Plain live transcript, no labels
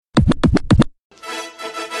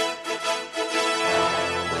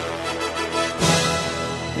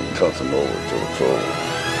crossing over to the tour.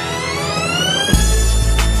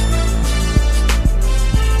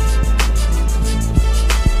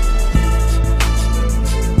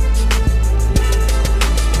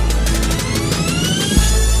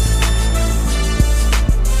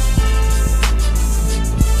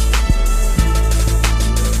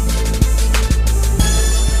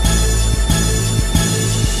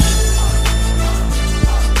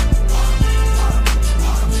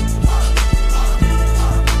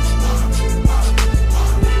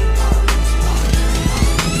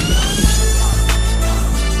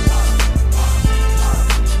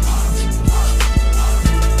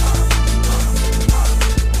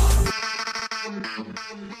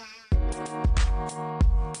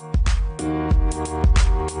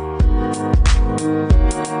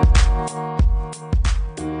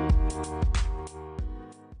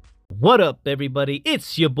 What up, everybody?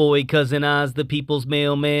 It's your boy, Cousin Oz, the People's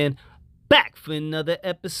Mailman, back for another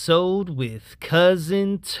episode with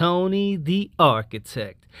Cousin Tony, the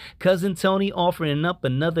Architect. Cousin Tony offering up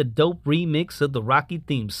another dope remix of the Rocky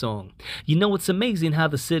theme song. You know, it's amazing how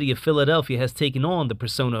the city of Philadelphia has taken on the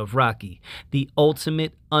persona of Rocky, the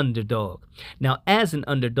ultimate underdog. Now, as an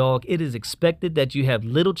underdog, it is expected that you have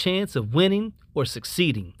little chance of winning or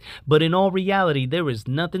succeeding. But in all reality, there is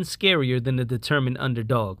nothing scarier than a determined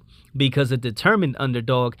underdog, because a determined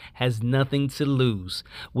underdog has nothing to lose.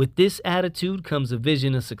 With this attitude comes a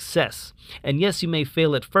vision of success. And yes, you may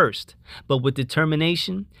fail at first, but with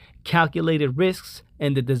determination, calculated risks,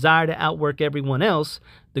 and the desire to outwork everyone else,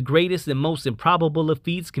 the greatest and most improbable of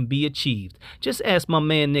feats can be achieved. Just ask my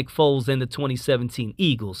man Nick Foles and the 2017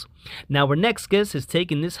 Eagles. Now, our next guest has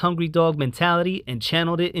taken this hungry dog mentality and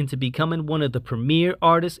channeled it into becoming one of the premier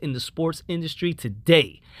artists in the sports industry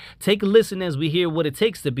today. Take a listen as we hear what it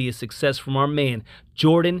takes to be a success from our man,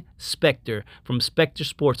 Jordan Spector from Spector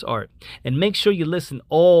Sports Art. And make sure you listen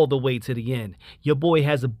all the way to the end. Your boy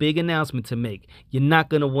has a big announcement to make. You're not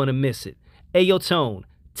going to want to miss it. Ayo, Tone,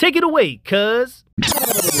 take it away, cuz.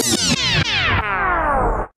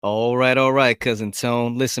 All right, Cousin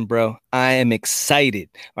Tone. Listen, bro, I am excited.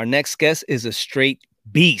 Our next guest is a straight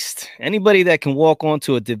beast. Anybody that can walk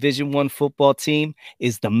onto a Division I football team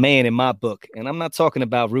is the man in my book. And I'm not talking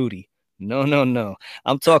about Rudy. No.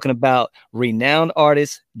 I'm talking about renowned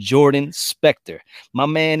artist Jordan Spector. My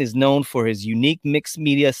man is known for his unique mixed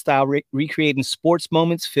media style, recreating sports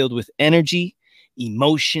moments filled with energy,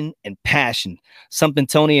 emotion, and passion, something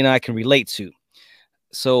Tony and I can relate to.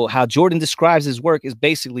 So how Jordan describes his work is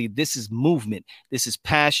basically, this is movement, this is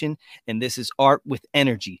passion, and this is art with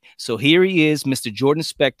energy. So here he is, Mr. Jordan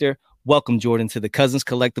Spector. Welcome, Jordan, to the Cousins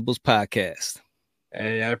Collectibles podcast.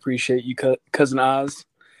 Hey, I appreciate you, Cousin Oz.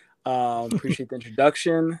 Appreciate the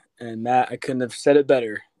introduction, and Matt, I couldn't have said it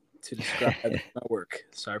better to describe my work,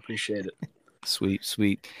 so I appreciate it. Sweet.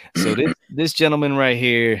 So this gentleman right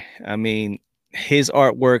here, I mean, his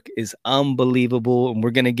artwork is unbelievable, and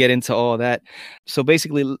we're going to get into all that. So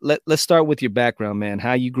basically, let's start with your background, man,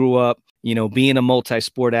 how you grew up, you know, being a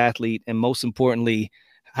multi-sport athlete, and most importantly,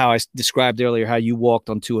 how I described earlier, how you walked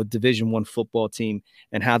onto a Division I football team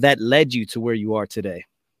and how that led you to where you are today.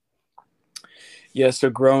 Yeah, so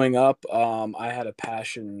growing up, I had a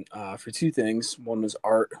passion for two things. One was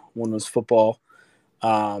art, one was football,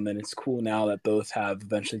 and it's cool now that both have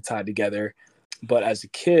eventually tied together. But as a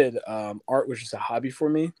kid, art was just a hobby for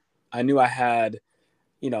me. I knew I had,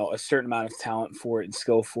 a certain amount of talent for it and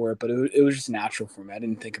skill for it, but it was just natural for me. I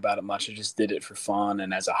didn't think about it much. I just did it for fun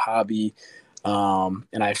and as a hobby.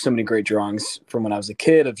 And I have so many great drawings from when I was a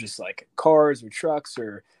kid of just like cars or trucks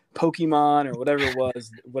or Pokemon or whatever it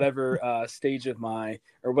was, whatever stage of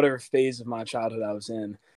whatever phase of my childhood I was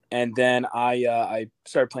in. And then I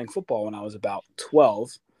started playing football when I was about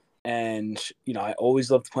 12. And, I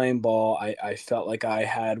always loved playing ball. I felt like I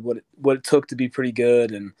had what it took to be pretty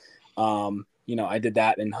good. And, I did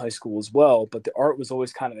that in high school as well. But the art was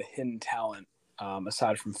always kind of a hidden talent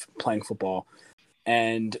aside from playing football.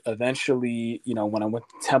 And eventually, when I went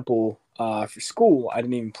to Temple for school, I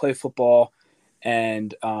didn't even play football.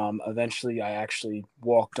 And eventually I actually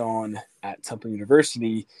walked on at Temple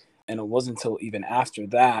University. And it wasn't until even after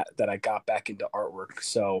that I got back into artwork.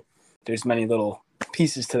 So there's many little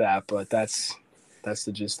pieces to that, but that's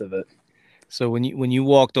the gist of it. So when you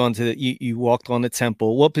walked onto you walked on the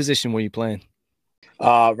Temple, what position were you playing?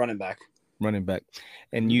 Running back.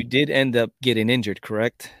 And you did end up getting injured,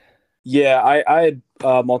 correct? Yeah, I had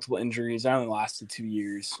multiple injuries. I only lasted 2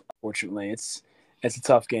 years. Fortunately, it's a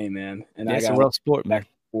tough game, man. And yeah, it's a rough sport, man.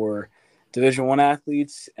 For Division I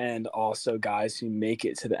athletes and also guys who make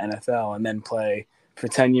it to the NFL and then play for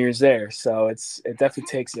 10 years there. So it definitely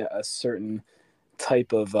takes a certain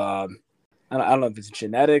type of I don't know if it's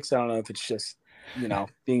genetics. I don't know if it's just,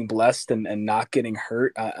 being blessed and not getting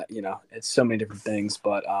hurt. It's so many different things.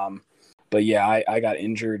 But yeah, I got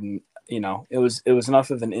injured, and it was enough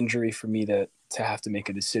of an injury for me to have to make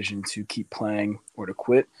a decision to keep playing or to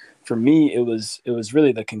quit. For me, it was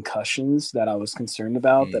really the concussions that I was concerned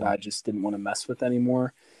about, that Mm, I just didn't want to mess with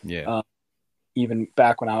anymore. yeah. Um, Even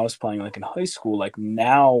back when I was playing, like in high school, like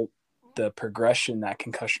now the progression that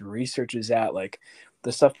concussion research is at, like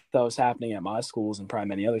the stuff that was happening at my schools and probably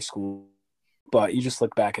many other schools. But you just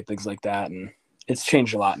look back at things like that, and it's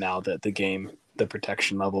changed a lot now, that the game, the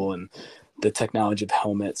protection level, and the technology of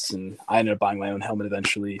helmets. And I ended up buying my own helmet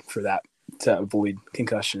eventually for that, to avoid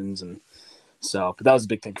concussions. And so, but that was a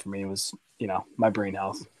big thing for me, was, my brain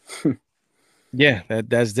health. Yeah,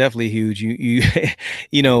 that's definitely huge.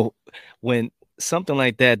 You know, when something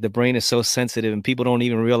like that, the brain is so sensitive and people don't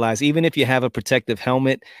even realize, even if you have a protective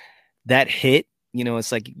helmet, that hit,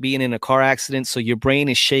 it's like being in a car accident. So your brain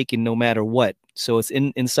is shaking no matter what. So it's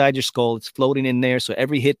inside your skull, it's floating in there. So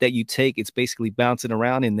every hit that you take, it's basically bouncing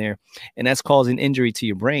around in there, and that's causing injury to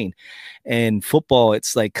your brain. And football,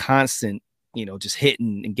 it's like constant, just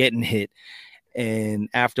hitting and getting hit. And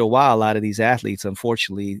after a while, a lot of these athletes,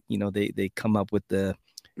 unfortunately, they come up with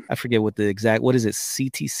I forget what the exact, what is it,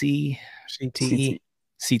 CTC, CT.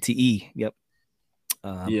 CTE. Yep.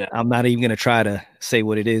 Yeah. I'm not even gonna try to say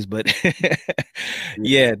what it is, but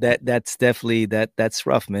Yeah. yeah, that's definitely that's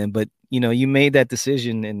rough, man. But you made that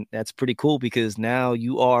decision, and that's pretty cool because now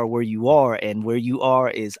you are where you are, and where you are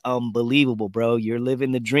is unbelievable, bro. You're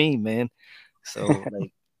living the dream, man. So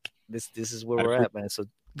like this is where I we're pre- at, man. So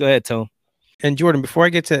go ahead, Tone. And Jordan, before I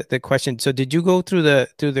get to the question, so did you go through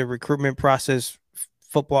the recruitment process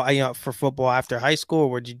football, for football after high school,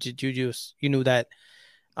 or did you just you knew that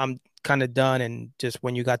I'm kind of done, and just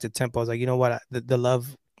when you got to Temple, I was like, you know what, the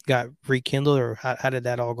love got rekindled, or how did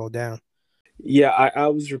that all go down? yeah, I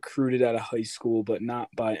was recruited out of high school, but not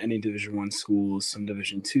by any Division 1 schools, some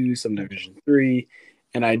Division 2, some Division 3.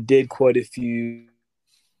 And I did quite a few,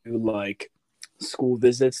 like, school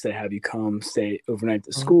visits. They have you come stay overnight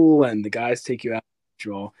at Mhm. school, and the guys take you out,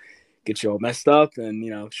 get you all messed up, and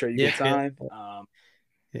show you a Yeah, good yeah, time.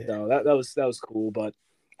 yeah. So that was cool. But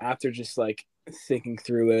after just like thinking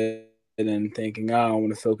through it and thinking, oh, I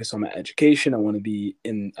want to focus on my education. I want to be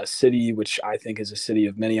in a city which I think is a city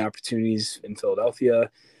of many opportunities, in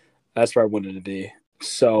Philadelphia. That's where I wanted to be.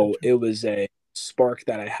 So Gotcha. it was a spark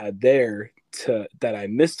that I had there, to that I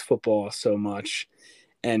missed football so much,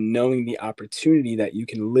 and knowing the opportunity that you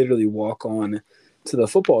can literally walk on to the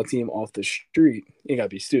football team off the street. You gotta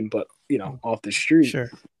be a student, but Mm. off the street.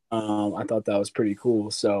 Sure. I thought that was pretty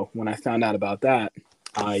cool. So when I found out about that,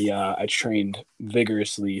 I trained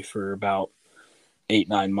vigorously for about 8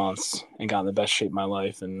 9 months and got in the best shape of my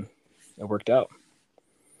life, and it worked out.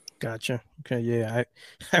 Gotcha. Okay. Yeah.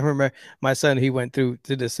 I remember my son, he went through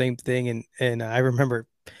the same thing, and I remember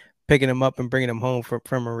picking him up and bringing him home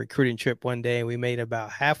from a recruiting trip one day, and we made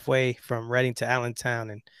about halfway from Reading to Allentown,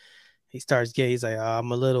 and he's like, oh,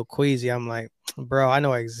 I'm a little queasy. I'm like, bro, I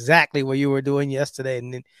know exactly what you were doing yesterday.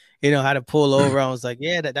 And then, how to pull over. I was like,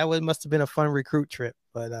 yeah, must have been a fun recruit trip.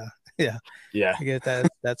 But yeah, Yeah. I guess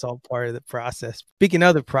that's all part of the process. Speaking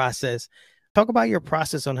of the process, talk about your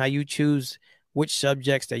process on how you choose which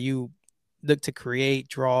subjects that you look to create,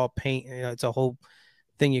 draw, paint. It's a whole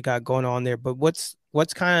thing you got going on there. But what's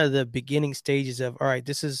kind of the beginning stages of, all right,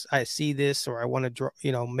 I see this, or I want to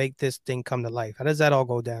draw, make this thing come to life. How does that all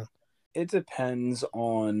go down? It depends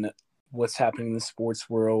on what's happening in the sports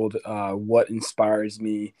world, what inspires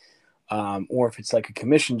me, or if it's like a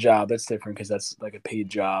commission job, that's different because that's like a paid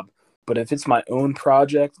job. But if it's my own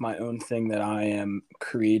project, my own thing that I am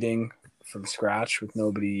creating from scratch with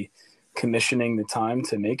nobody commissioning the time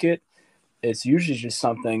to make it, it's usually just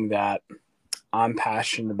something that I'm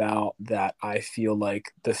passionate about, that I feel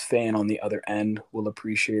like the fan on the other end will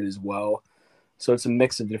appreciate as well. So it's a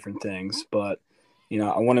mix of different things, but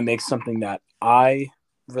I want to make something that I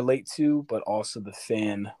relate to, but also the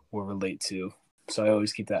fan will relate to. So I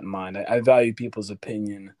always keep that in mind. I value people's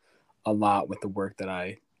opinion a lot with the work that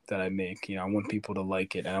I make. I want people to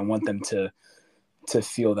like it, and I want them to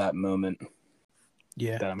feel that moment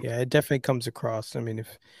Yeah, that I'm. yeah, it definitely comes across. I mean,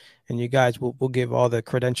 if and you guys will give all the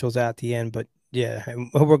credentials at the end, but yeah, and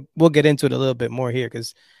we'll get into it a little bit more here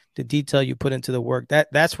because the detail you put into the work,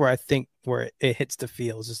 that's where I think where it hits the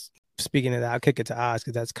feels. Just speaking of that, I'll kick it to Oz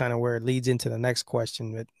because that's kind of where it leads into the next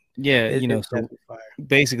question. But Yeah, it's so definitely fire.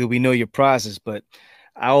 basically we know your process, but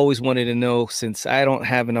I always wanted to know, since I don't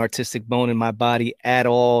have an artistic bone in my body at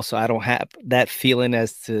all, so I don't have that feeling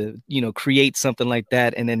as to, create something like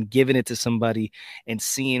that and then giving it to somebody and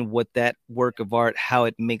seeing what that work of art, how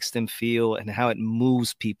it makes them feel and how it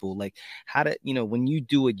moves people. Like how to, when you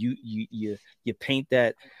do it, you paint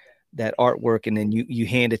that artwork and then you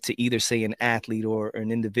hand it to either say an athlete or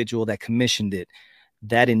an individual that commissioned it.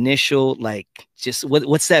 That initial, like, just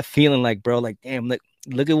what's that feeling like, bro? Like, damn,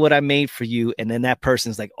 look at what I made for you. And then that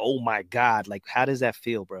person's like, oh my God, like, how does that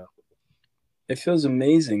feel, bro? It feels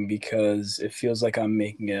amazing because it feels like I'm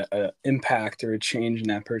making a impact or a change in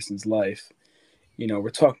that person's life. We're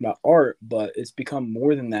talking about art, but it's become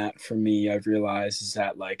more than that for me. I've realized is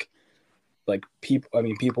that like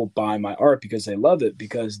people buy my art because they love it,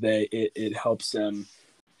 because it helps them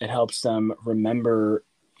remember,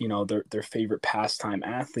 their favorite pastime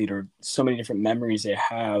athlete, or so many different memories they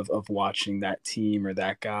have of watching that team or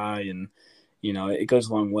that guy. And it goes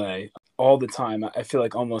a long way. All the time, I feel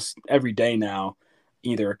like almost every day now,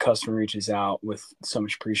 either a customer reaches out with so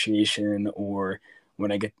much appreciation, or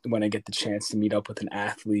when I get the chance to meet up with an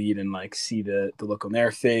athlete and like see the look on their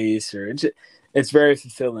face, or it's very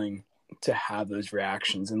fulfilling to have those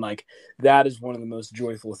reactions. And like that is one of the most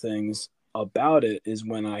joyful things about it, is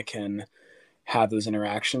when I can have those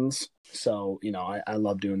interactions. So I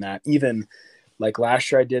love doing that. Even like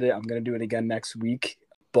last year I did it, I'm going to do it again next week.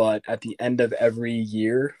 But at the end of every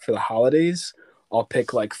year for the holidays, I'll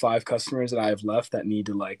pick like 5 customers that I have left that need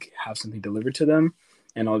to like have something delivered to them,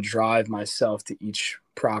 and I'll drive myself to each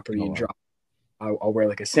property Oh, and wow. drop. I'll wear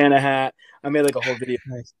like a Santa hat. I made like a whole video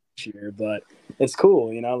Nice. this year, but it's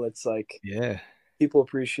cool. It's like Yeah, people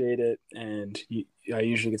appreciate it, and I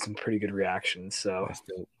usually get some pretty good reactions. So that's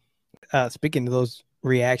dope. Speaking of those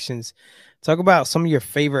reactions, talk about some of your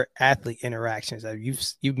favorite athlete interactions that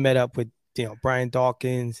you've met up with, Brian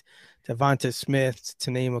Dawkins, Devonta Smith,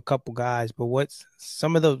 to name a couple guys. But what's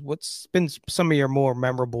been some of your more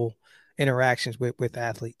memorable interactions with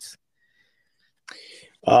athletes?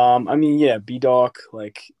 I mean, yeah, B Doc,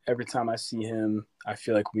 like every time I see him, I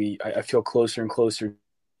feel like I feel closer and closer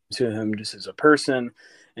to him just as a person.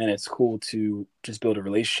 And it's cool to just build a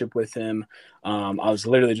relationship with him. I was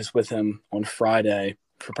literally just with him on Friday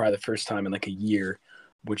for probably the first time in like a year,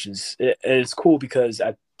 which it's cool because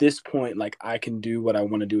at this point, like I can do what I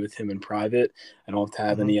want to do with him in private. I don't have to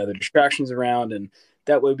have Mhm. any other distractions around. And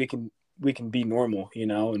that way we can be normal,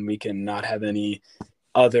 and we can not have any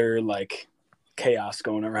other like chaos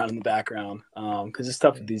going around in the background, because it's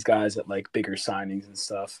tough with these guys at like bigger signings and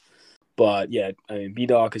stuff. But yeah, I mean, B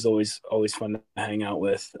Doc is always fun to hang out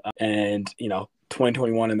with. And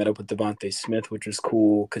 2021, I met up with Devonta Smith, which was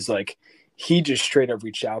cool because like he just straight up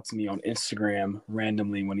reached out to me on Instagram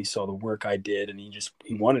randomly when he saw the work I did, and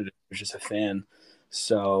he wanted it. He was just a fan,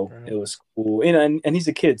 so it Right. was cool. And he's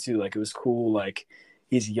a kid too. Like it was cool. Like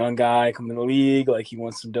he's a young guy coming to the league. Like he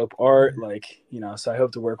wants some dope art. Like so I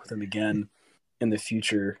hope to work with him again in the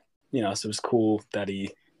future. So it was cool that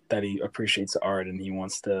he appreciates the art and he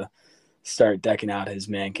wants to start decking out his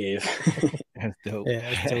man cave. That's dope.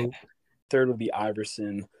 Yeah, that's dope. Third would be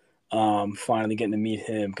Iverson. Finally getting to meet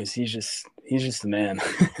him because he's just the man.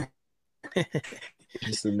 He's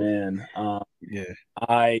just the man. Yeah.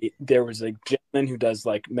 I there was a gentleman who does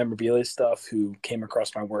like memorabilia stuff who came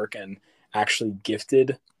across my work and actually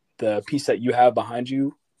gifted the piece that you have behind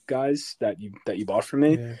you guys that you bought from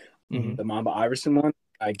me, Yeah. Hmm. the Mamba Iverson one.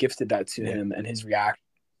 I gifted that to Yeah. him, and his reaction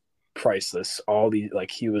priceless. All the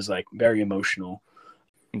like he was like very emotional,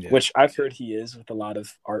 Yeah. which I've heard he is with a lot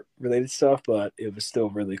of art related stuff, but it was still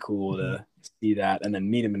really cool Mhm. to see that and then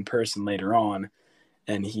meet him in person later on.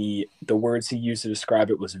 And the words he used to describe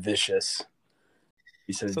it was vicious.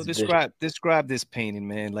 He said So it's vicious. describe this painting,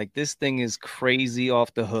 man. Like this thing is crazy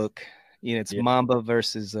off the hook. It's Yeah. Mamba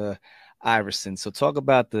versus Iverson. So talk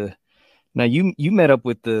about the now you met up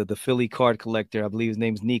with the Philly card collector. I believe his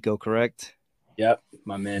name's Nico, correct? Yep.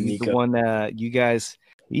 My man He's the Nico. one that you guys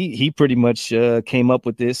he pretty much came up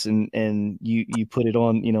with this and you put it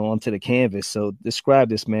on, onto the canvas. So describe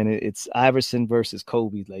this, man. It's Iverson versus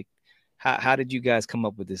Kobe. Like how did you guys come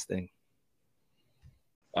up with this thing?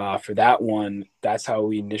 For that one, that's how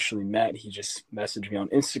we initially met. He just messaged me on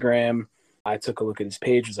Instagram. I took a look at his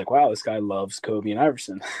page. Was like, wow, this guy loves Kobe and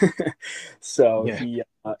Iverson. So Yeah.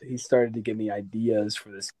 he started to give me ideas for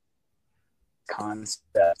this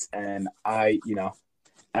concept, and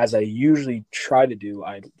as I usually try to do,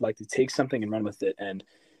 I like to take something and run with it, and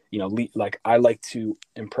like I like to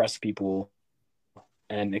impress people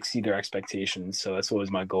and exceed their expectations. So that's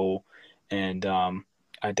always my goal, and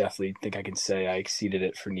I definitely think I can say I exceeded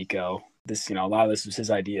it for Nico. This, a lot of this was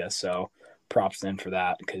his idea. So, props to him for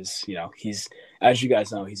that, because he's, as you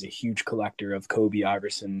guys know, he's a huge collector of Kobe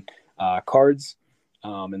Iverson cards,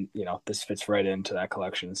 and this fits right into that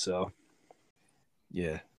collection. So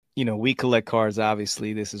Yeah. We collect cards.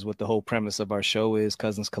 Obviously, this is what the whole premise of our show is,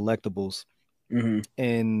 Cousins Collectibles. mm-hmm.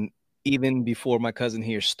 And even before my cousin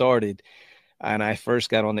here started, and I first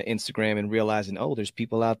got on the Instagram and realizing, oh, there's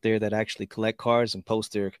people out there that actually collect cards and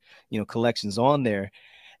post their, collections on there.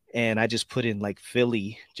 And I just put in like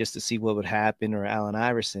Philly just to see what would happen, or Allen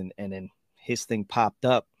Iverson, and then his thing popped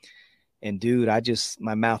up. And dude,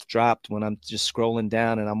 my mouth dropped when I'm just scrolling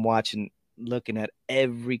down and I'm looking at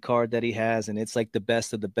every card that he has. And it's like the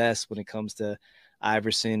best of the best when it comes to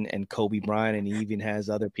Iverson and Kobe Bryant. And he even has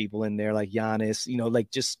other people in there like Giannis,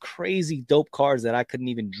 like just crazy dope cards that I couldn't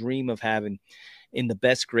even dream of having in the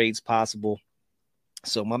best grades possible.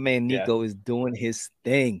 So my man Nico is doing his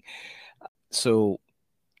thing. So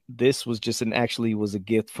this was just actually was a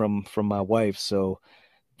gift from my wife. So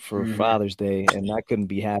for Father's Day, and I couldn't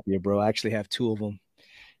be happier, bro. I actually have two of them.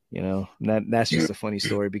 That's just a funny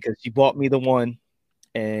story, because she bought me the one,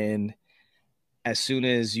 and as soon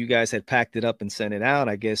as you guys had packed it up and sent it out,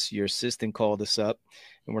 I guess your assistant called us up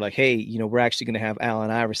and we're like, hey, we're actually going to have Allen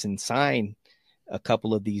Iverson sign a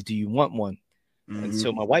couple of these. Do you want one? Mm-hmm. And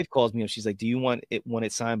so my wife calls me and she's like, do you want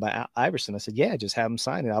it signed by Iverson? I said, yeah, just have him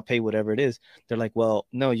sign it. I'll pay whatever it is. They're like, well,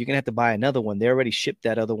 no, you're going to have to buy another one. They already shipped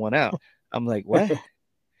that other one out. I'm like, what?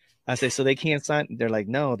 I say, so they can't sign. They're like,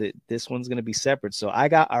 no, this one's going to be separate. So I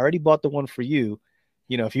already bought the one for you.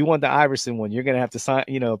 If you want the Iverson one, you're going to have to sign,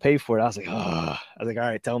 pay for it. I was like, all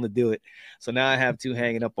right, tell them to do it. So now I have two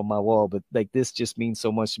hanging up on my wall, but like, this just means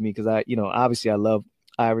so much to me, because obviously I love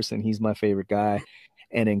Iverson. He's my favorite guy.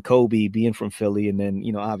 And then Kobe, being from Philly, and then,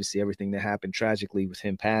 obviously everything that happened tragically with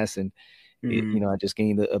him passing, I just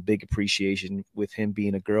gained a big appreciation with him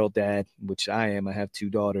being a girl dad, which I am. I have two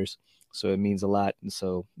daughters. So it means a lot. And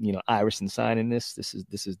so, Iverson signing this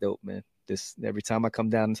is dope, man. Every time I come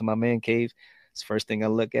down into my man cave, it's the first thing I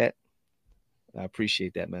look at. I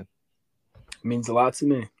appreciate that, man. It means a lot to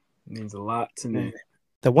me. It means a lot to me.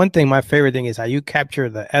 The one thing, my favorite thing, is how you capture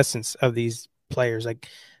the essence of these players. Like,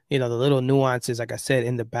 the little nuances, like I said,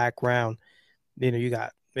 in the background. You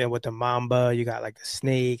got with the Mamba, you got like the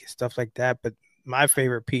snake, stuff like that. But my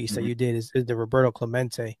favorite piece that you did is the Roberto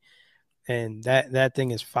Clemente. And that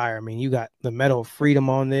thing is fire. I mean, you got the Medal of Freedom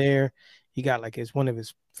on there. You got like it's one of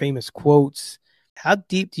his famous quotes. How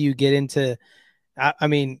deep do you get into? I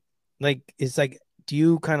mean, like it's like, do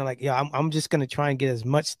you kind of like, I'm just gonna try and get as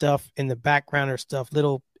much stuff in the background or stuff,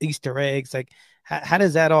 little Easter eggs. Like, how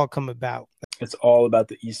does that all come about? It's all about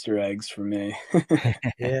the Easter eggs for me.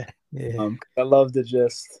 Yeah. I love to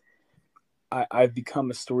I've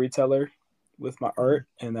become a storyteller with my art,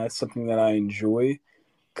 and that's something that I enjoy.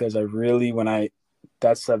 Because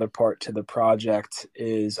that's the other part to the project,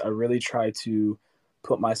 is I really try to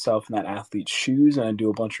put myself in that athlete's shoes, and I do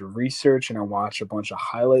a bunch of research and I watch a bunch of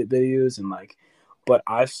highlight videos, and but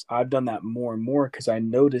I've done that more and more, because I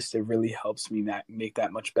noticed it really helps me make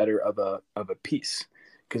that much better of a piece,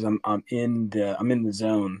 because I'm in the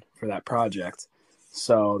zone for that project.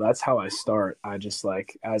 So that's how I start. I just,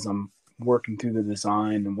 like, as I'm working through the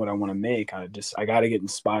design and what I want to make, I got to get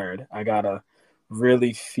inspired. I got to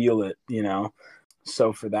really feel it,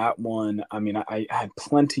 So for that one, I mean, I had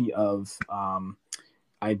plenty of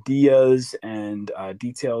ideas and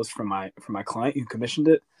details from my client who commissioned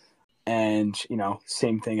it, and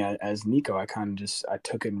same thing as Nico. I kind of I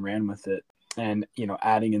took it and ran with it, and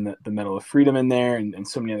adding in the Medal of Freedom in there, and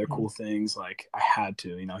so many other cool things. Like, I had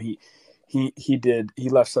to, he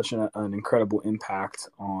left such an incredible impact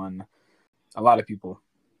on a lot of people,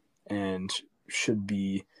 and should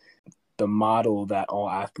be the model that all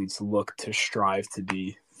athletes look to strive to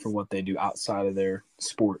be for what they do outside of their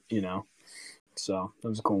sport, So that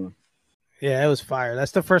was a cool one. Yeah, it was fire.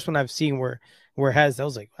 That's the first one I've seen where it has. I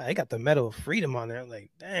was like, I got the Medal of Freedom on there. I'm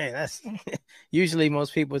like, dang, that's usually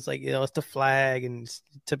most people, it's like, it's the flag and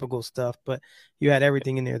typical stuff, but you had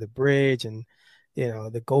everything in there, the bridge and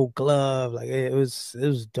the gold glove. Like, it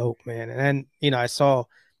was dope, man. And then I saw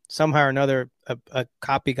somehow or another a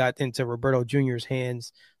copy got into Roberto Jr.'s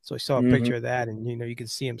hands, so I saw a picture of that, and you can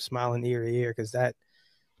see him smiling ear to ear, because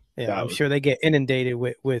I'm sure they get inundated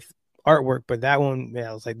with artwork, but that one,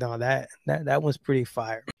 I was like, no, that one's pretty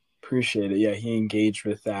fire. Appreciate it. Yeah, he engaged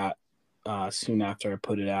with that soon after I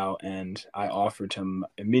put it out, and I offered him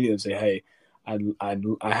immediately, say, hey,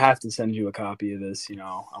 I have to send you a copy of this.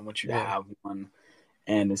 I want you to have one.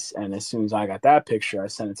 And as soon as I got that picture, I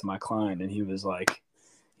sent it to my client, and he was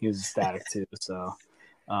ecstatic too. So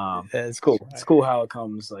it's cool. Fire. It's cool how it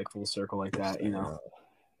comes like full circle like that.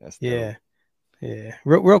 That's dope. Yeah.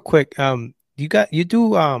 Real quick. you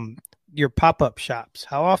do your pop-up shops.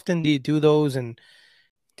 How often do you do those, and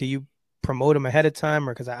do you promote them ahead of time,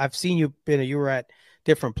 or because I've seen you were at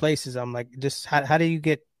different places. I'm like, just how do you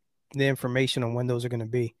get the information on when those are going to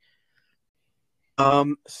be?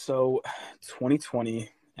 So 2020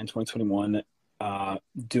 and 2021,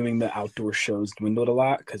 doing the outdoor shows dwindled a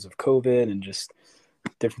lot because of COVID and just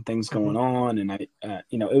different things Mm-hmm. going on. And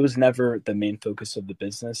it was never the main focus of the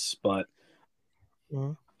business, but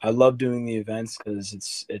Mm-hmm. I love doing the events because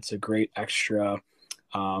it's a great extra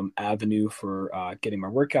avenue for getting my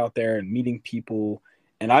work out there and meeting people.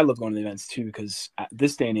 And I love going to the events too because at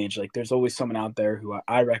this day and age, like there's always someone out there who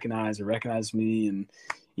I recognize or recognize me, and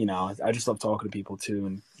I just love talking to people too,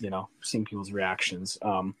 and seeing people's reactions.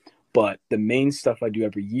 But the main stuff I do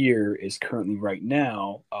every year is currently right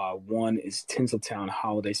now. One is Tinseltown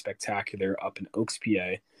Holiday Spectacular up in Oaks,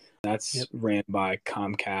 PA. That's Yep. ran by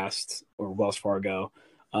Comcast or Wells Fargo.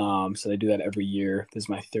 So they do that every year. This is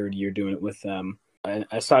my third year doing it with them. And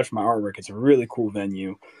aside from my artwork, it's a really cool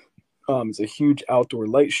venue. It's a huge outdoor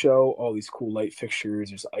light show, all these cool light fixtures.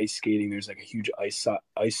 There's ice skating. There's like a huge ice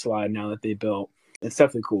slide now that they built. It's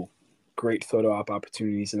definitely cool. Great photo op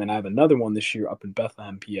opportunities. And then I have another one this year up in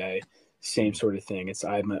Bethlehem, PA. Same sort of thing.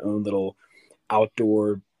 I have my own little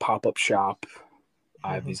outdoor pop-up shop.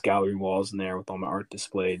 I have Mm-hmm. these gallery walls in there with all my art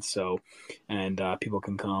displayed. So, and people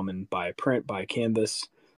can come and buy a print, buy a canvas.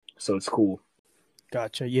 So it's cool.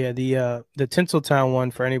 Gotcha. Yeah, the Tinseltown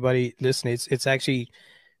one, for anybody listening, it's actually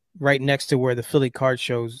right next to where the Philly card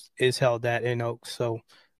shows is held at in Oaks. So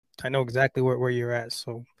I know exactly where you're at.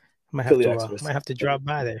 So Philly Expo. might have to drop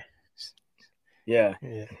by there. Yeah.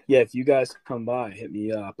 Yeah. Yeah. If you guys come by, hit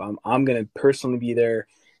me up. I'm going to personally be there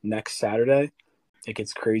next Saturday. It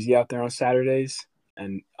gets crazy out there on Saturdays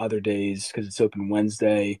and other days because it's open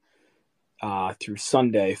Wednesday through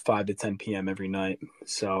Sunday, 5 to 10 p.m. every night.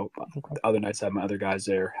 So Okay. the other nights I have my other guys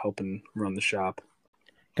there helping run the shop.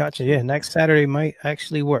 Gotcha. Yeah, next Saturday might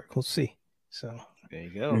actually work. We'll see. So There you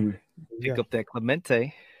go. Mhm. there you Pick go. up that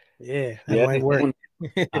Clemente. Yeah, that Yeah. might work.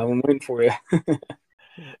 I'm waiting for you.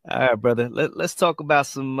 All right, brother. Let's talk about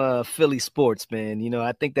some Philly sports, man.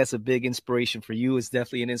 I think that's a big inspiration for you. It's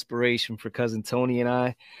definitely an inspiration for cousin Tony and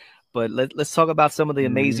I. But let's talk about some of the Mhm.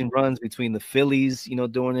 amazing runs between the Phillies,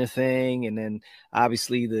 doing their thing, and then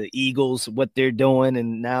obviously the Eagles, what they're doing,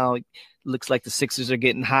 and now it looks like the Sixers are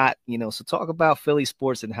getting hot. So talk about Philly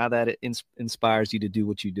sports and how that inspires you to do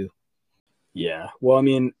what you do. Yeah. Well, I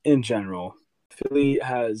mean, in general, Philly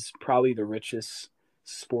has probably the richest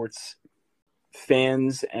sports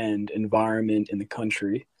fans and environment in the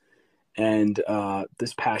country. And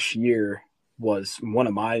this past year was one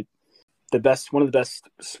of the best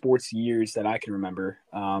sports years that I can remember.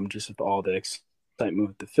 Just with all the excitement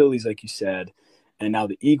with the Phillies, like you said, and now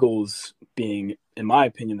the Eagles being, in my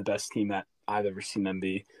opinion, the best team that I've ever seen them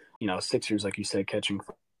be. Sixers, like you said, catching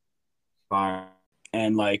fire,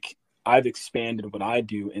 and like I've expanded what I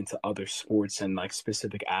do into other sports and like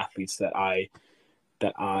specific athletes that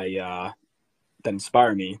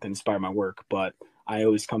inspire me, that inspire my work. But I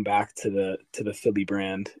always come back to the Philly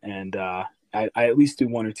brand, and I at least do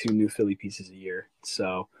one or two new Philly pieces a year.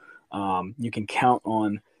 So you can count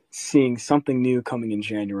on seeing something new coming in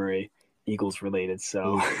January, Eagles related.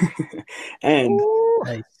 So, and Ooh.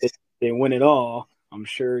 if Nice. they win it all, I'm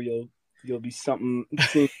sure you'll be seeing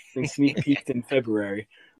something sneak peeked in February.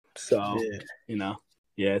 So Yeah.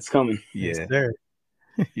 yeah, it's coming. Yes, Yeah, sir.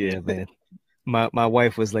 yeah, man. My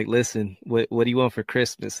wife was like, "Listen, what do you want for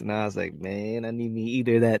Christmas?" And I was like, "Man, I need me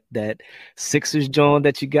either that Sixers joint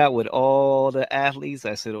that you got with all the athletes."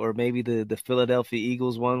 I said, or maybe the Philadelphia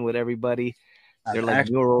Eagles one with everybody. I've They're like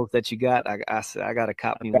actually murals that you got. I said I gotta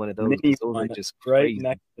cop me got one of a those mini because those are one just right crazy.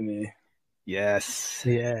 next to me. Yes.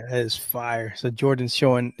 Yeah, that is fire. So Jordan's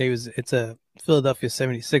showing it's a Philadelphia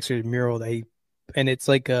 76ers mural and it's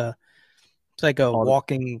like a All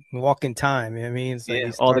the, walking time. You know what I mean, it's like yeah,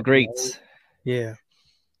 he's all the starting the whole, greats. yeah.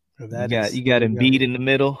 So You that got is you got there you go. Embiid in the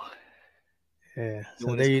middle Yeah. So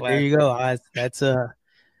doing his there classic. you go. That's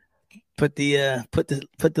put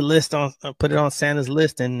the list on put it on Santa's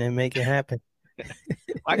list and make it happen.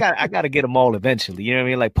 I got to get them all eventually. You know what I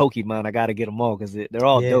mean? Like Pokemon, I got to get them all because they're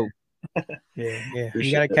all Yeah, dope. yeah. You got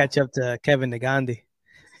Appreciate to it. catch up to Kevin Nagandi.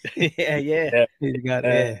 Yeah, yeah. Yeah. He's got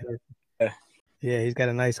Uh, yeah, he's got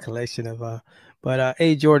a nice collection of but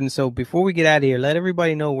hey Jordan, so before we get out of here, let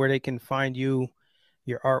everybody know where they can find you,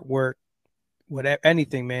 your artwork, whatever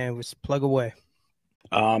anything, man. Just plug away.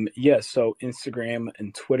 yeah, so Instagram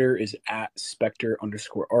and Twitter is at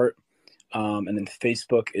Spector_art. And then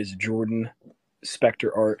Facebook is Jordan Spector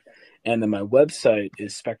Art. And then my website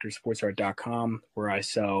is spectorsportsart.com, where I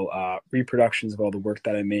sell reproductions of all the work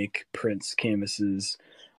that I make, prints, canvases.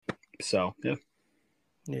 So, yeah.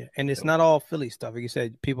 Yeah, and it's not all Philly stuff. Like you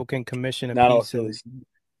said, people can commission a Not all piece and Phillies.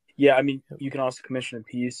 Yeah, I mean, you can also commission a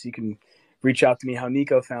piece. You can reach out to me how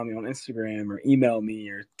Nico found me on Instagram, or email me,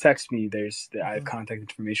 or text me. I have contact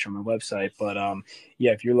information on my website. But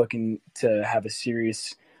yeah, if you're looking to have a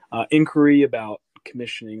serious inquiry about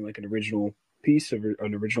commissioning like an original piece of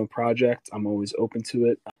an original project, I'm always open to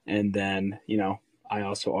it. And then I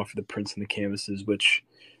also offer the prints and the canvases, which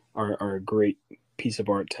are a great piece of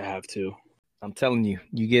art to have too. I'm telling you,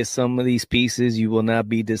 you get some of these pieces, you will not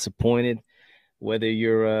be disappointed. Whether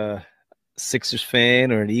you're a Sixers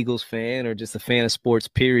fan or an Eagles fan or just a fan of sports,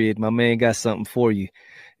 period, my man got something for you.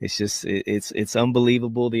 It's just it's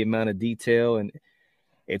unbelievable the amount of detail, and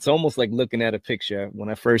it's almost like looking at a picture. When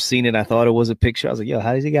I first seen it, I thought it was a picture. I was like, "Yo,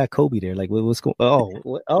 how does he got Kobe there? Like, what's going?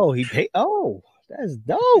 Oh, he paid. Oh, that's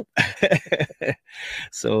dope."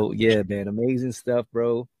 So yeah, man, amazing stuff,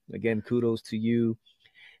 bro. Again, kudos to you.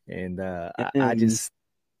 And And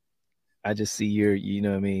I just see you know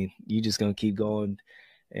what I mean, you just gonna keep going,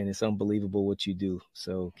 and it's unbelievable what you do.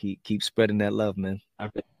 So keep spreading that love, man.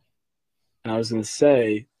 I was going to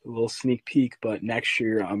say a little sneak peek, but next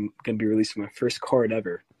year I'm going to be releasing my first card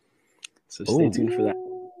ever. So stay Oh, tuned for that.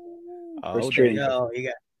 oh, First trading card. oh,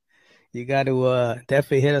 you got to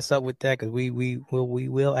definitely hit us up with that because we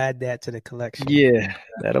will add that to the collection. yeah,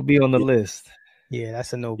 that'll be on the Yeah. list. Yeah,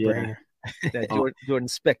 that's a no Yeah. brainer. That I'll, Jordan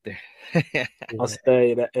Spector. I'll Yeah.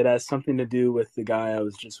 say that it has something to do with the guy I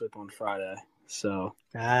was just with on Friday. So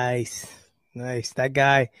Nice, nice. That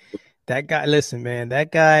guy. Listen, man,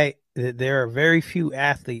 that guy. There are very few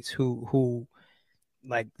athletes who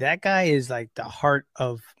like that guy is like the heart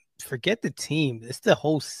of. Forget the team. It's the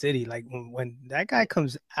whole city. Like when that guy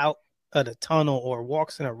comes out of the tunnel or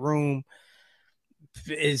walks in a room,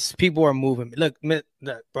 is people are moving. Look,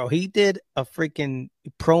 bro, he did a freaking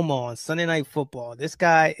promo on Sunday Night Football. This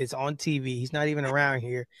guy is on TV. He's not even around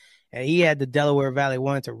here, and he had the Delaware Valley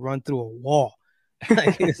wanted to run through a wall.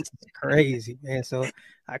 Like it's crazy, man. So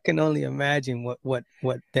I can only imagine what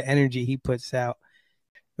the energy he puts out.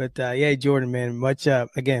 But yeah, Jordan, man, much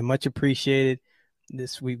appreciated.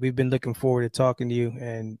 We've been looking forward to talking to you,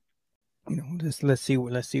 and just let's see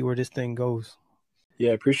where this thing goes.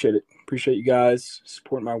 yeah, appreciate it. Appreciate you guys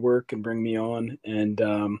support my work and bring me on. And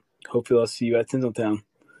hopefully I'll see you at Tinseltown.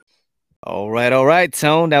 All right,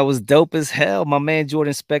 Tone. That was dope as hell. My man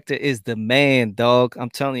Jordan Spector is the man, dog.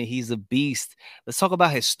 I'm telling you, he's a beast. Let's talk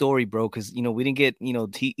about his story, bro, because we didn't get,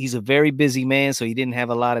 he's a very busy man, so he didn't have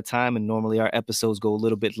a lot of time. And normally our episodes go a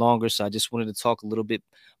little bit longer. So I just wanted to talk a little bit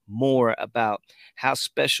more about how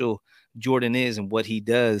special Jordan is and what he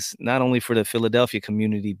does, not only for the Philadelphia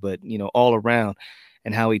community, but all around,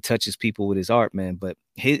 and how he touches people with his art, man. But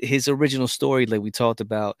his original story, like we talked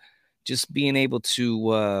about, just being able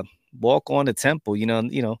to walk on to Temple.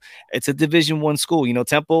 It's a Division I school.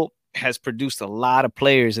 Temple has produced a lot of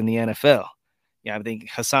players in the NFL. Yeah, I think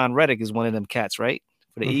Hassan Reddick is one of them cats, right?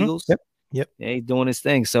 For the Eagles. Yep. Yep. Yeah, he's doing his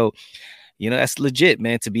thing. So, that's legit,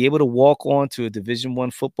 man. To be able to walk on to a Division I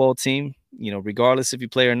football team, regardless if you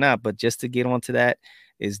play or not, but just to get onto that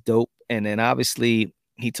is dope. And then obviously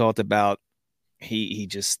he talked about he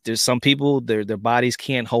just there's some people their bodies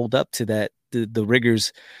can't hold up to that the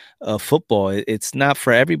rigors of football. It's not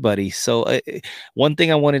for everybody. So one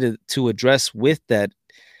thing I wanted to address with that,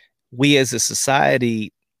 we as a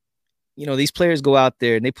society, these players go out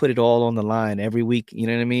there and they put it all on the line every week. You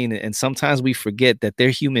know what I mean? And sometimes we forget that they're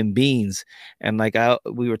human beings. And like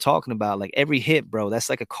we were talking about, like every hit, bro, that's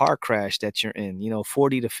like a car crash that you're in,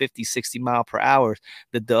 40 to 50, 60 mile per hour,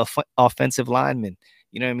 the offensive lineman,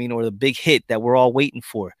 you know what I mean? Or the big hit that we're all waiting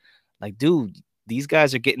for. Like, dude, these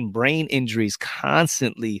guys are getting brain injuries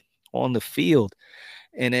constantly on the field.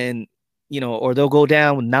 And then, or they'll go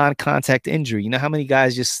down with non-contact injury. You know how many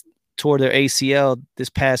guys just tore their ACL this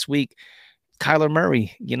past week? Kyler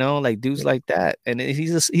Murray, like dudes like that. And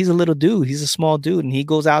he's a little dude. He's a small dude, and he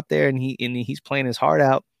goes out there and he's playing his heart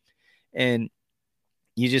out. And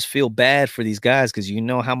you just feel bad for these guys because you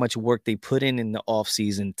know how much work they put in the off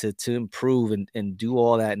season to improve and do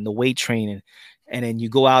all that and the weight training. And then you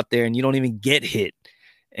go out there and you don't even get hit,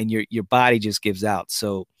 and your body just gives out.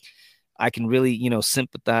 So I can really,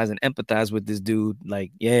 sympathize and empathize with this dude.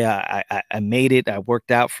 Like, yeah, I made it. I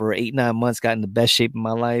worked out for 8-9 months, got in the best shape of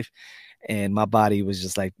my life. And my body was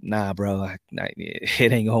just like, nah, bro,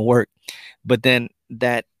 it ain't gonna work. But then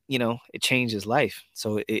that, it changed his life.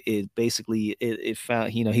 So it basically, it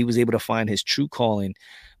found, he was able to find his true calling,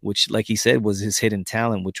 which, like he said, was his hidden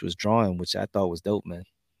talent, which was drawing, which I thought was dope, man.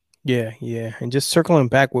 Yeah, yeah. And just circling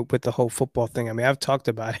back with the whole football thing. I mean, I've talked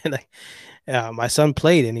about it. Like, my son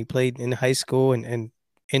played, and he played in high school and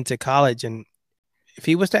into college. And if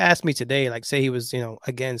he was to ask me today, like, say he was,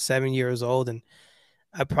 again, 7 years old, and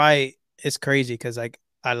I probably, it's crazy because like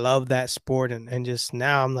I love that sport, and just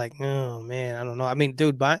now I'm like, oh man, I don't know. I mean,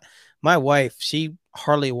 dude, my wife, she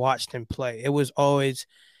hardly watched him play. It was always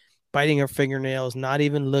biting her fingernails, not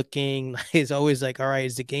even looking. It's always like, all right,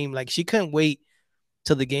 is the game, like she couldn't wait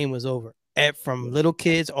till the game was over. From little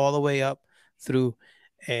kids all the way up through,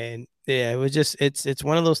 and yeah, it was just, it's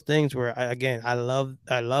one of those things where again, I love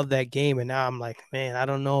that game, and now I'm like, man, I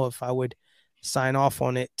don't know if I would sign off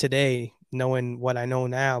on it today, knowing what I know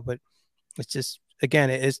now. But it's just, again,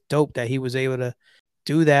 it's dope that he was able to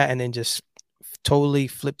do that and then just totally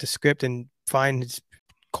flip the script and find his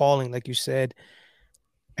calling, like you said.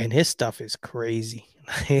 And his stuff is crazy.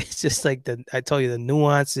 It's just like I told you, the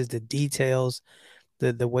nuances, the details,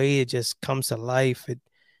 the way it just comes to life.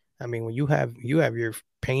 I mean, when you have your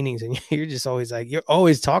paintings, and you're just always like, you're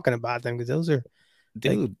always talking about them because those are like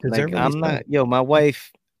Dude, like deservedly I'm so. not, yo, my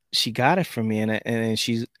wife, she got it for me, and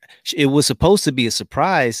it was supposed to be a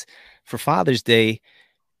surprise for Father's Day,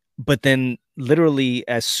 but then literally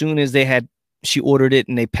as soon as she ordered it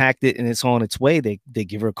and they packed it and it's on its way, they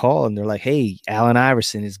give her a call and they're like, hey, Allen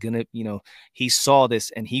Iverson is gonna, he saw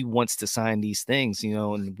this and he wants to sign these things,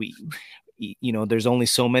 and there's only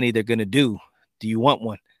so many they're gonna do. Do you want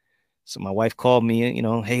one? So my wife called me,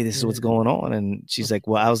 hey, this is what's Yeah, going on. And she's like,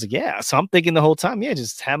 well, I was like, yeah. So I'm thinking the whole time, yeah,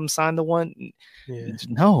 just have them sign the one. yeah,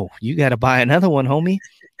 No, you got to buy another one, homie.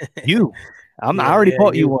 You, I yeah, already yeah.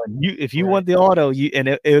 bought you You one. If you right? want the auto, and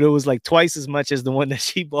it was like twice as much as the one that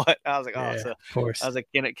she bought. I was like, oh, Yeah, so of I course. was like,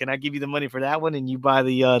 can I give you the money for that one and you buy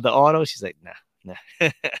the auto? She's like, nah, nah.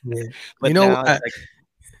 Yeah, But now it's like,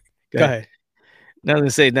 go go ahead. ahead. Now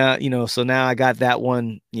to say now, so now I got that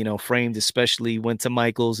one, framed, especially went to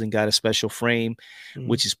Michael's and got a special frame, Mhm.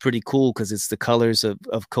 which is pretty cool because it's the colors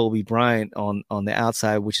of Kobe Bryant on the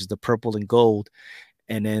outside, which is the purple and gold,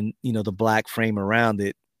 and then the black frame around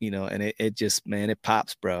it, and it just, man, it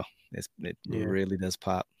pops, bro. It Yeah, really does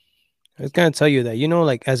pop. I was gonna tell you that,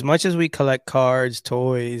 like as much as we collect cards,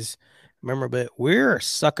 toys, remember, but we're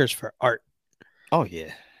suckers for art. Oh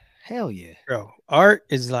yeah. Hell yeah. Bro, art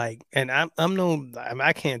is like, and I'm no,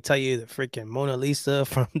 I can't tell you the freaking Mona Lisa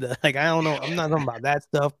from the, like, I don't know, I'm not talking about that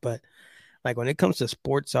stuff, but like when it comes to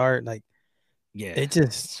sports art, like Yeah. it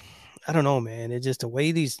just, I don't know, man. It's just the way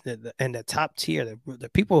and the top tier, the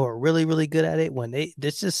people who are really really good at it, when it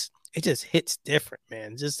just hits different,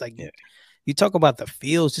 man. Just like Yeah. you talk about the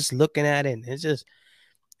feels, just looking at it, and it's just,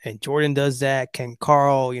 and Jordan does that. Ken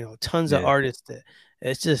Carl, tons of Yeah. artists that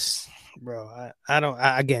it's just, bro. I don't.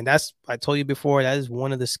 Again, I told you before, that is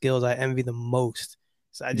one of the skills I envy the most.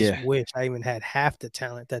 So I just Yeah. wish I even had half the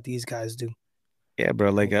talent that these guys do. Yeah, bro.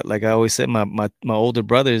 Like I always said, my older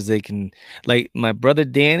brothers, they can, like my brother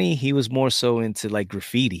Danny, he was more so into like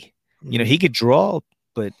graffiti. Mm-hmm. He could draw,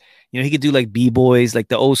 but he could do like b-boys, like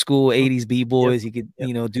the old school 80s Yep. b-boys. He could,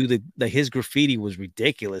 Yep. do his graffiti was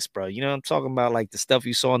ridiculous, bro. I'm talking about like the stuff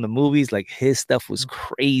you saw in the movies, like his stuff was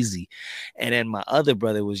crazy. And then my other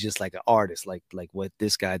brother was just like an artist, like what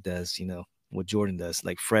this guy does, what Jordan does.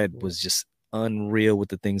 Like Fred Yeah. was just unreal with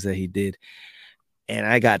the things that he did. And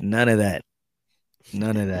I got none of that.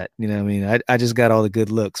 None of that. You know what I mean? I just got all the good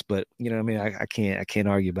looks, but you know what I mean? I can't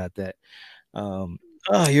argue about that. Um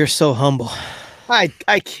Oh, you're so humble.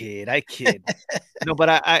 I kid. No, but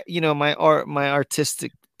I my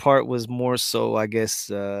artistic part was more so, I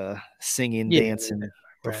guess, singing, Yeah. dancing, Right.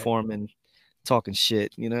 performing, talking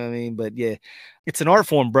shit, you know what I mean? But yeah, it's an art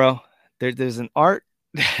form, bro. There's an art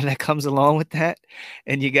that comes along with that,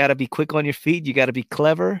 and you got to be quick on your feet, you got to be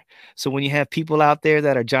clever. So when you have people out there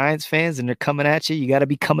that are Giants fans and they're coming at you, you got to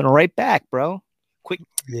be coming right back, bro. Quick,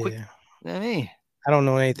 quick. Yeah. You know what I mean, I don't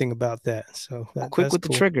know anything about that, so quick that's with the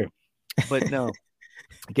cool. trigger. But no,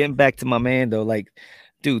 getting back to my man though, like,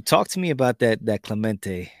 dude, talk to me about that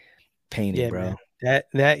Clemente painting, Yeah, man. bro.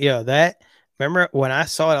 That remember when I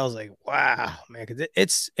saw it, I was like, wow, man, because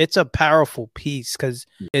it's a powerful piece because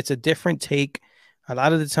it's a different take. A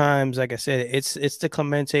lot of the times, like I said, it's the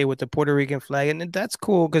Clemente with the Puerto Rican flag, and that's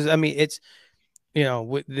cool because I mean it's,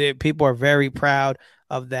 the people are very proud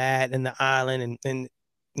of that and the island, and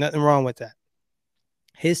nothing wrong with that.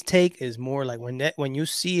 His take is more like when you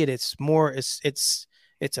see it, it's more, it's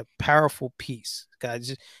a powerful piece.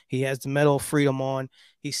 Guys, he has the Medal of Freedom on.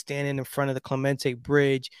 He's standing in front of the Clemente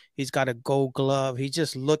Bridge. He's got a gold glove. He's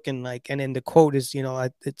just looking like, and then the quote is,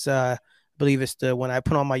 it's I believe it's the, when I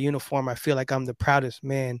put on my uniform, I feel like I'm the proudest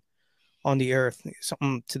man on the earth,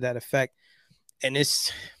 something to that effect. And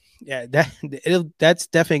it's, yeah, that's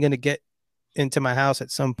definitely gonna get into my house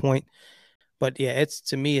at some point. But yeah, it's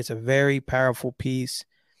to me, it's a very powerful piece,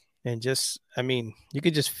 and just I mean, you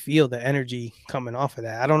could just feel the energy coming off of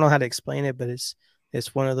that. I don't know how to explain it, but it's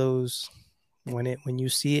one of those when you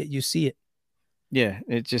see it, you see it. Yeah,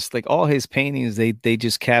 it's just like all his paintings, they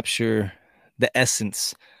just capture the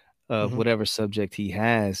essence of Hmm. whatever subject he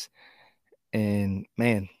has. And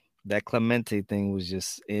man, that Clemente thing was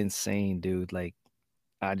just insane, dude. Like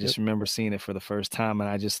I Yep. just remember seeing it for the first time, and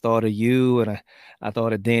I just thought of you, and I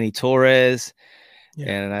thought of Danny Torres,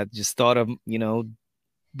 Yeah. and I just thought of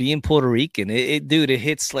being Puerto Rican. Dude, it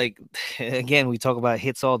hits like again we talk about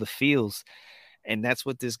hits all the feels, and that's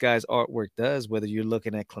what this guy's artwork does. Whether you're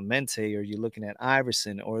looking at Clemente or you're looking at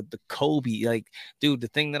Iverson or the Kobe, like dude, the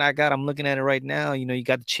thing that I got, I'm looking at it right now. You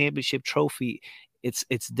got the championship trophy. It's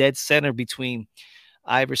dead center between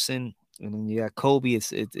Iverson, and then you got Kobe.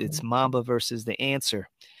 It's Mamba versus the Answer.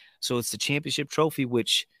 So it's the championship trophy,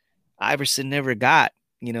 which Iverson never got,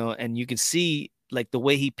 and you can see like the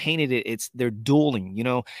way he painted it, it's they're dueling,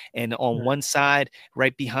 and on Right. one side,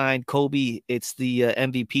 right behind Kobe, it's the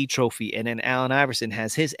MVP trophy, and then Allen Iverson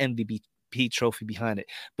has his MVP trophy behind it.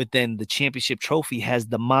 But then the championship trophy has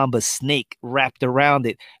the Mamba snake wrapped around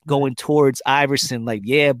it, Right. going towards Iverson, like,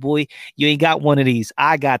 yeah, boy, you ain't got one of these.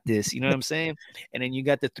 I got this. You know what I'm saying? And then you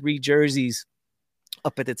got the three jerseys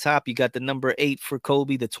up at the top. You got the number 8 for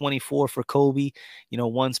Kobe, the 24 for Kobe.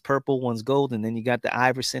 One's purple, one's gold, and then you got the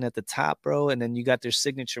Iverson at the top, bro. And then you got their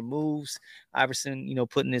signature moves. Iverson,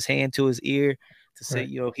 putting his hand to his ear to say,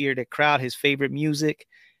 Right. hear the crowd, his favorite music.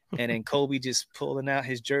 And then Kobe just pulling out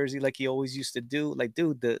his jersey like he always used to do. Like,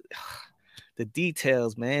 dude, the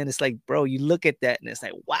details, man. It's like, bro, you look at that and it's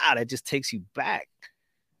like, wow, that just takes you back.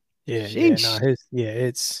 Yeah. Yeah. No, Sheesh. his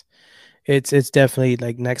yeah, it's definitely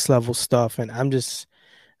like next level stuff, and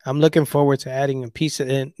I'm looking forward to adding a piece of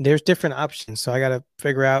it. There's different options, so I got to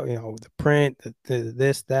figure out, the print, the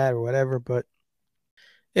this, that, or whatever. But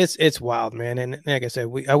it's wild, man. And like I said,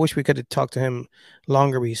 I wish we could have talked to him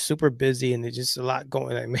longer. He's super busy, and there's just a lot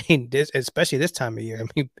going. I mean, this especially this time of year. I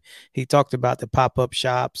mean, he talked about the pop up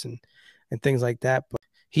shops and things like that. But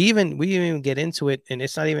we didn't even get into it, and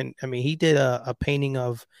it's not even. I mean, he did a painting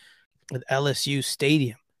of LSU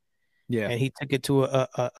Stadium, Yeah. and he took it to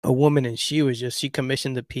a woman, and she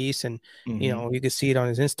commissioned the piece, and Mm-hmm. you could see it on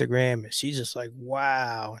his Instagram, and she's just like,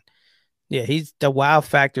 wow. Yeah, he's the wow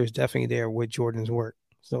factor is definitely there with Jordan's work.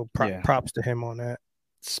 So Yeah. props to him on that.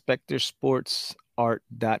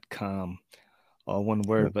 SpectorSportsArt.com, all one Yep.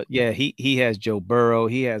 word. But yeah, he has Joe Burrow,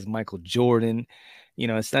 he has Michael Jordan.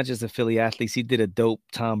 It's not just the Philly athletes. He did a dope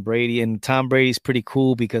Tom Brady, and Tom Brady's pretty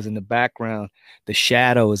cool because in the background, the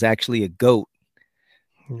shadow is actually a goat.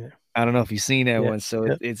 Yeah. I don't know if you've seen that Yeah. one. So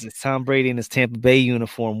Yep. it's Tom Brady in his Tampa Bay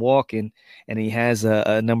uniform walking, and he has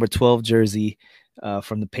a number 12 jersey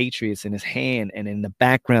from the Patriots in his hand. And in the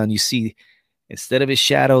background, you see instead of his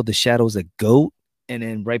shadow, the shadow is a goat. And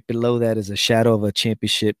then right below that is a shadow of a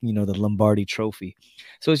championship, the Lombardi trophy.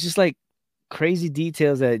 So it's just like crazy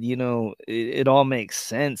details that, it all makes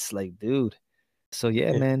sense. Like, dude. So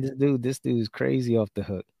yeah, Yeah. man, this dude is crazy off the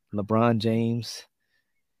hook. LeBron James.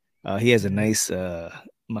 He has a Yeah. nice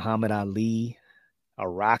Muhammad Ali, a Yeah.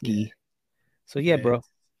 Rocky. So yeah, Yeah. bro,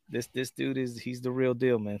 this dude he's the real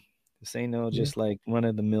deal, man. This ain't no Yeah. just like run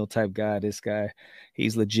of the mill type guy. This guy,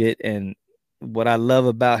 he's legit. And what I love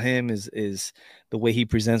about him is the way he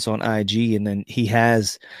presents on IG, and then he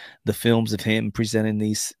has the films of him presenting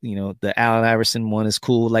these. The Allen Iverson one is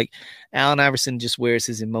cool. Like Allen Iverson just wears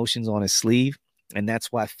his emotions on his sleeve, and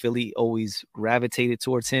that's why Philly always gravitated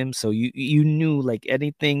towards him. So you knew like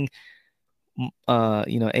anything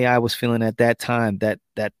AI was feeling at that time that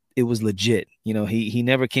it was legit. He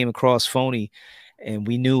never came across phony, and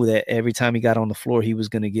we knew that every time he got on the floor, he was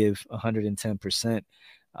going to give 110%.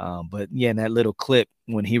 But yeah, in that little clip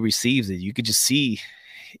when he receives it, you could just see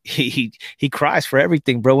he cries for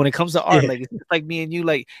everything, bro. When it comes to art, Yeah. like it's like me and you,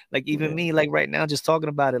 like even me, like right now, just talking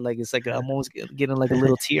about it, like it's like I'm almost getting like a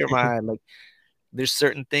little tear in my eye. Like there's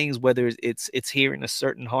certain things, whether it's hearing a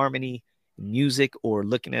certain harmony music or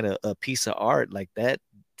looking at a piece of art like that,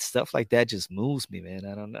 stuff like that just moves me, man.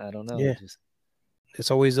 I don't know, Yeah. it just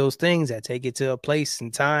It's always those things that take it to a place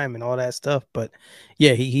and time and all that stuff. But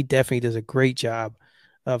yeah, he definitely does a great job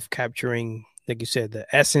of capturing, like you said, the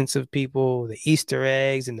essence of people, the Easter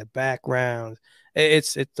eggs and the backgrounds.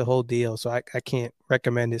 It's the whole deal. So I can't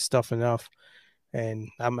recommend his stuff enough. And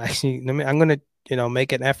I'm actually I'm gonna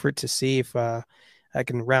make an effort to see if I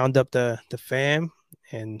can round up the fam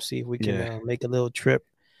and see if we can yeah. make a little trip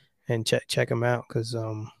and check them out, because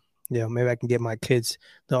maybe I can get my kids,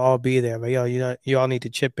 they'll all be there, but you all need to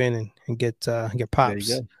chip in and get There you pops.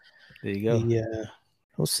 go. There you go. Yeah,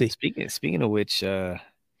 we'll see. Speaking of which,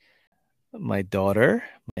 my daughter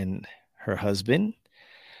and her husband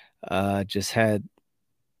just had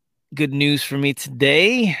good news for me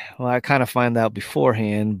today. Well, I kind of find out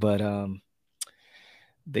beforehand, but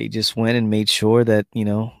they just went and made sure that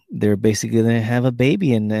they're basically going to have a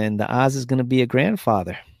baby, and then the Oz is going to be a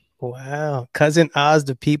grandfather. Wow, cousin Oz,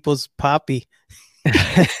 the people's poppy.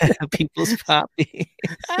 People's poppy.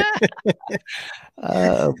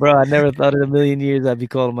 Bro, I never thought in a million years I'd be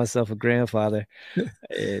calling myself a grandfather.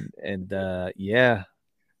 And yeah,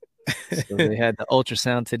 so they had the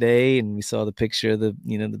ultrasound today, and we saw the picture of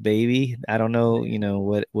the baby. I don't know,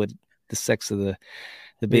 what the sex of the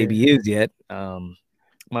baby Yeah. is yet.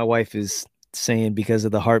 My wife is saying because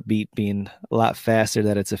of the heartbeat being a lot faster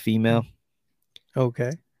that it's a female.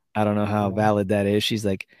 Okay. I don't know how Wow. valid that is. She's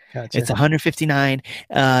like, it's Gotcha. 159.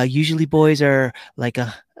 Usually boys are like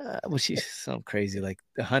well, she's so crazy, like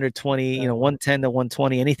 120, 110 to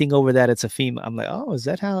 120. Anything over that, it's a female. I'm like, oh, is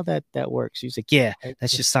that how that works? She's like, yeah,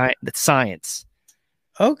 that's just science. That's science.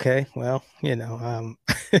 Okay. Well,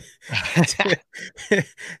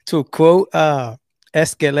 to quote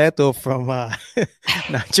Esqueleto from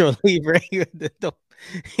Nacho Libre, don't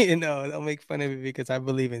make fun of me because I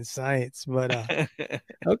believe in science. But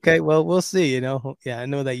okay, well, we'll see. Yeah, I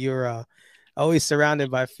know that you're always surrounded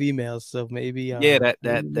by females, so maybe Yeah, maybe that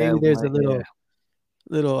there's a might, yeah,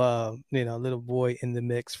 little boy in the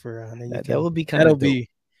mix for then you that can would be kind of dope.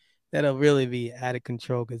 that'll really be out of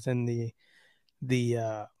control because then the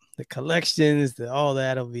the collections, all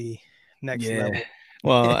that'll be next Yeah. level.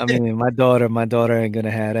 Well, I mean, my daughter ain't gonna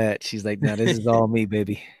have that. She's like, no, this is all me,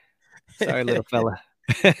 baby. Sorry, little fella.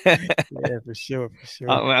 Yeah, for sure, for sure.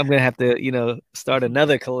 I'm gonna have to, start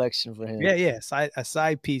another collection for him. Yeah, a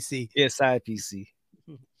side PC. Yeah, side PC.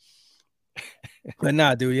 But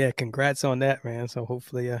nah, dude, yeah, congrats on that, man. So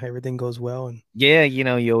hopefully everything goes well and Yeah,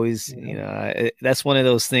 you always, you know, that's one of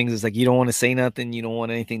those things. It's like you don't want to say nothing, you don't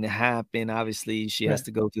want anything to happen. Obviously, she has right.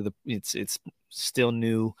 to go through it's still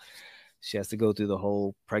new. She has to go through the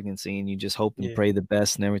whole pregnancy, and you just hope and Yeah. pray the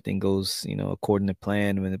best, and everything goes, according to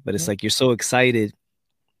plan. But it's Yeah. like you're so excited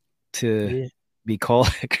to Yeah. be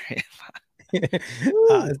called a grandpa.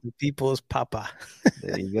 As the people's papa.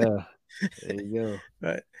 There you go. There you go.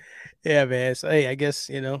 But yeah, man. So hey, I guess,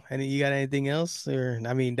 any you got anything else? Or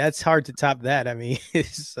I mean, that's hard to top that. I mean,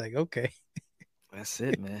 it's like, okay. That's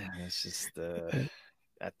it, man. It's just Uh,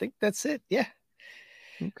 I think that's it. Yeah.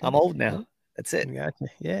 Okay. I'm old now. Well, That's it. gotcha.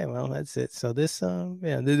 Yeah, well, that's it. So this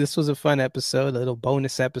this was a fun episode, a little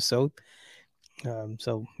bonus episode.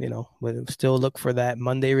 So, but still look for that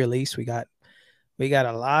Monday release. We got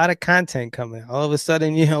a lot of content coming. All of a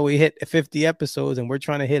sudden, we hit 50 episodes and we're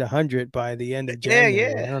trying to hit 100 by the end of Yeah,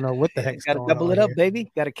 January. I yeah. don't know what the Yeah, heck's gotta going double on it up, here.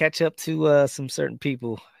 baby. Gotta catch up to some certain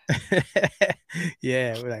people.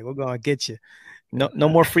 Yeah, we're going to get you. No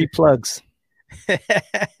more free plugs.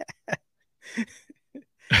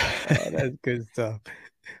 Oh, that's good stuff.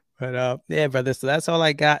 But yeah, brother. So that's all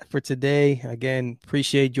I got for today. Again,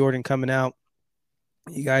 appreciate Jordan coming out.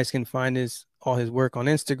 You guys can find all his work on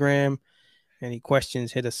Instagram. Any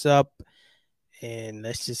questions, hit us up. And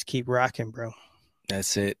let's just keep rocking, bro.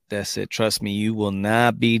 That's it. That's it. Trust me, you will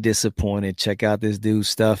not be disappointed. Check out this dude's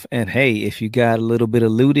stuff. And hey, if you got a little bit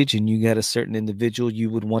of lootage and you got a certain individual you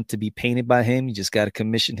would want to be painted by him, you just got to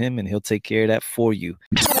commission him and he'll take care of that for you.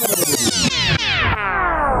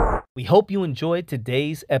 We hope you enjoyed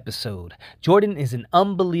today's episode. Jordan is an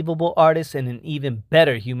unbelievable artist and an even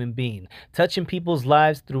better human being, touching people's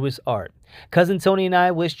lives through his art. Cousin Tony and I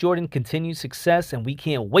wish Jordan continued success, and we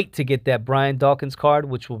can't wait to get that Brian Dawkins card,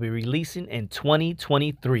 which will be releasing in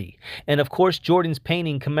 2023. And of course, Jordan's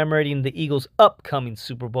painting commemorating the Eagles' upcoming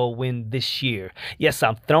Super Bowl win this year. Yes,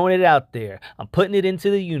 I'm throwing it out there. I'm putting it into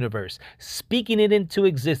the universe, speaking it into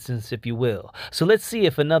existence, if you will. So let's see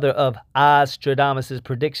if another of Ostradamus'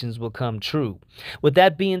 predictions will come true. With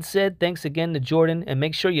that being said, thanks again to Jordan, and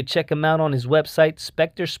make sure you check him out on his website,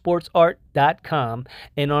 spectorsportsart.com,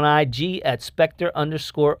 and on IG at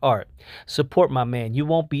Spector_art. Support my man. You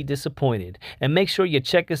won't be disappointed. And make sure you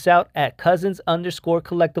check us out at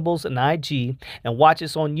Cousins_collectibles on IG and watch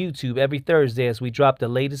us on YouTube every Thursday as we drop the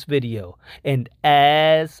latest video. And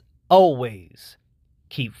as always,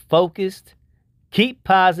 keep focused, keep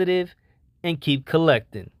positive, and keep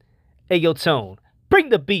collecting. Hey, yo, Tone, bring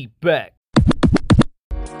the beat back.